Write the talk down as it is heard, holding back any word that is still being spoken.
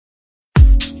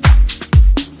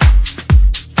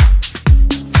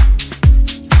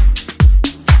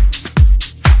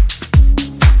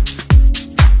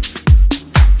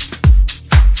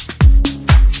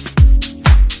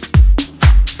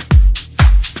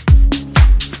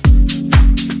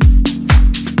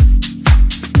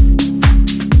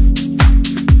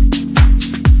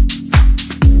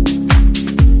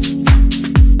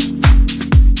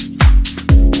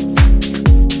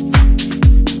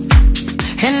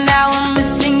and now I'm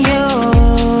missing you.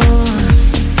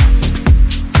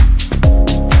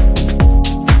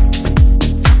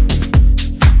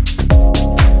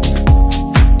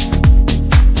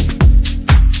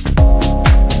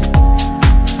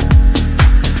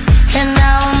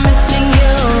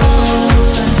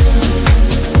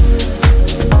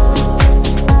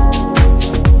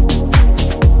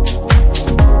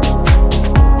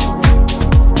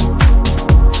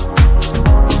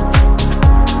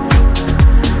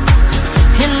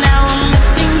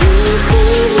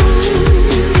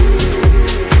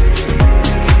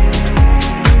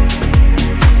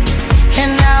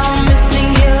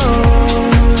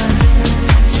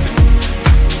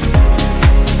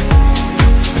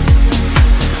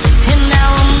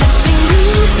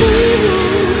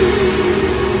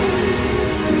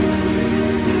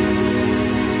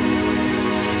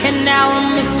 And now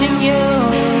I'm missing you.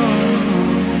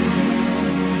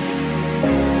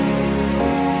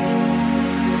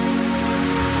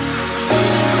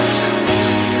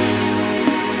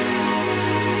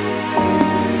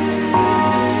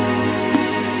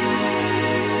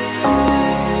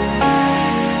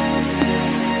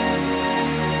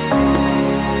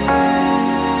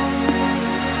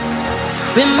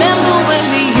 Remember when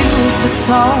we used to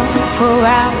talk for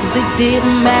hours? It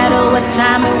didn't matter what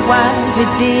time it was. We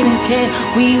didn't care.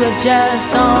 We were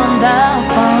just on the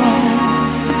phone.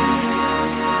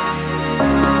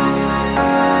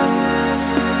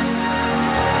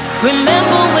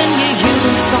 Remember when you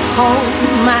used to hold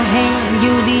my hand?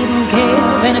 You didn't care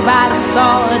if anybody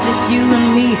saw, just you and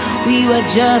me. We were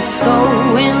just so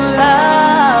in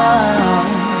love,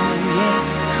 yeah.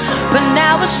 But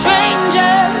now we're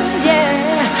strangers, yeah.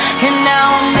 And now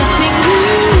I'm missing you.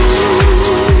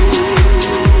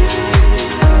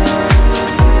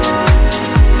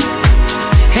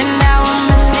 And now I'm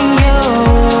missing you.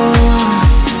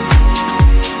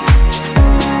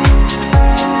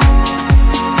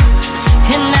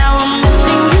 And now I'm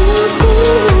missing you.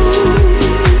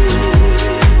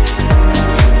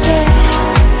 Yeah.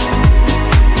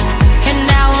 And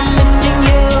now I'm missing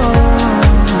you.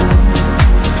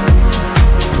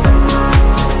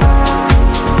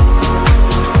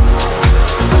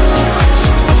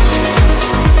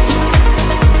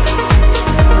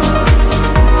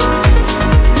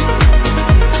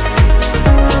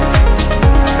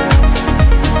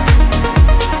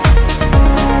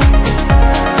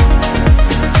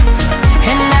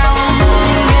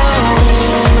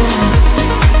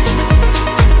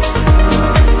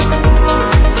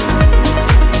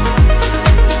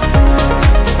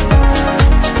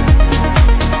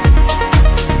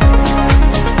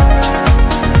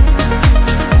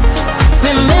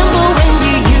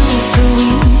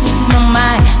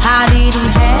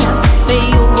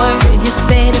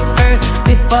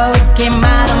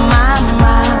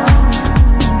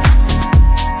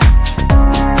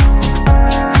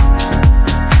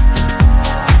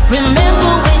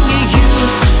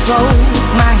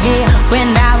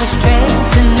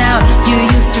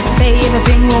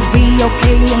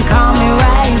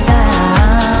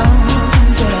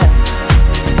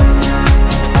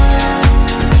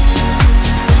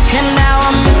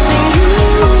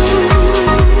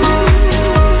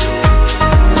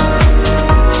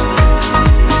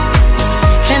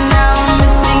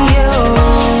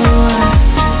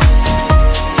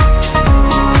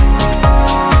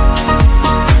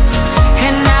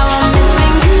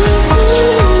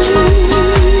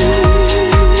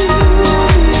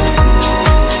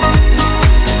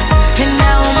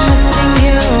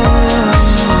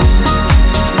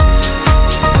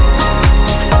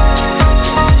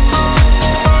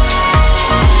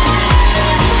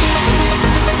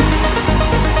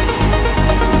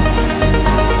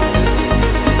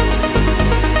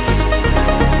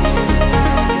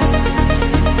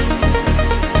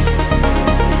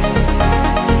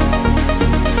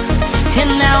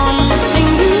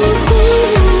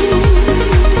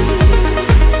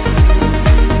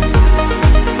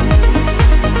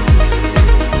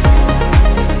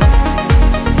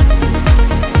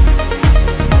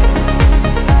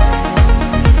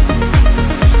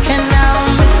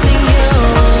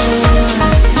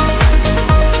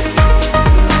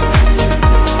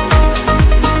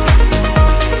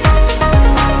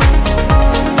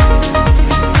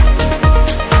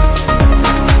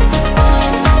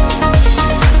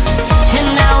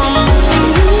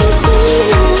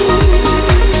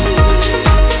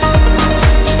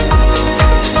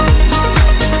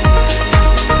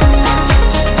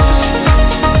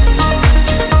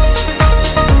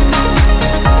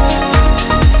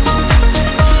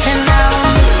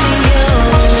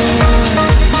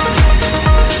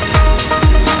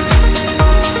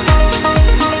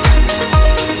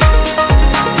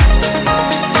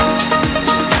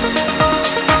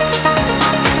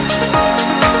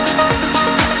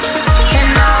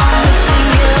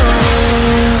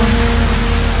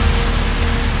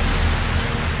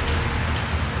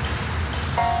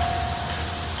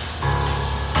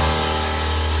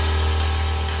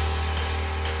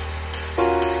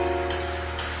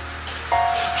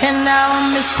 and now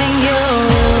I'm missing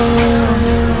you.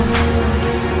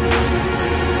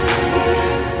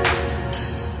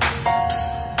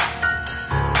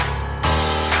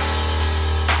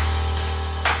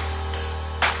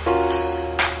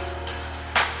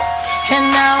 And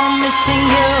now I'm missing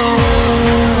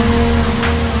you.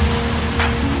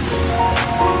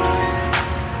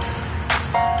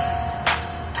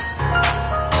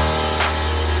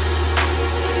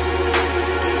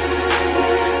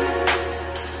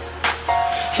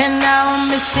 And now I'm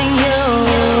missing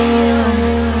you.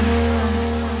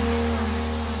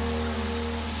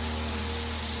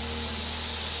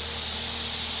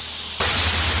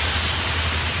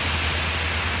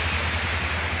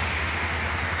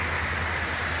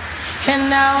 And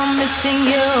now I'm missing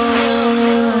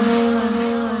you.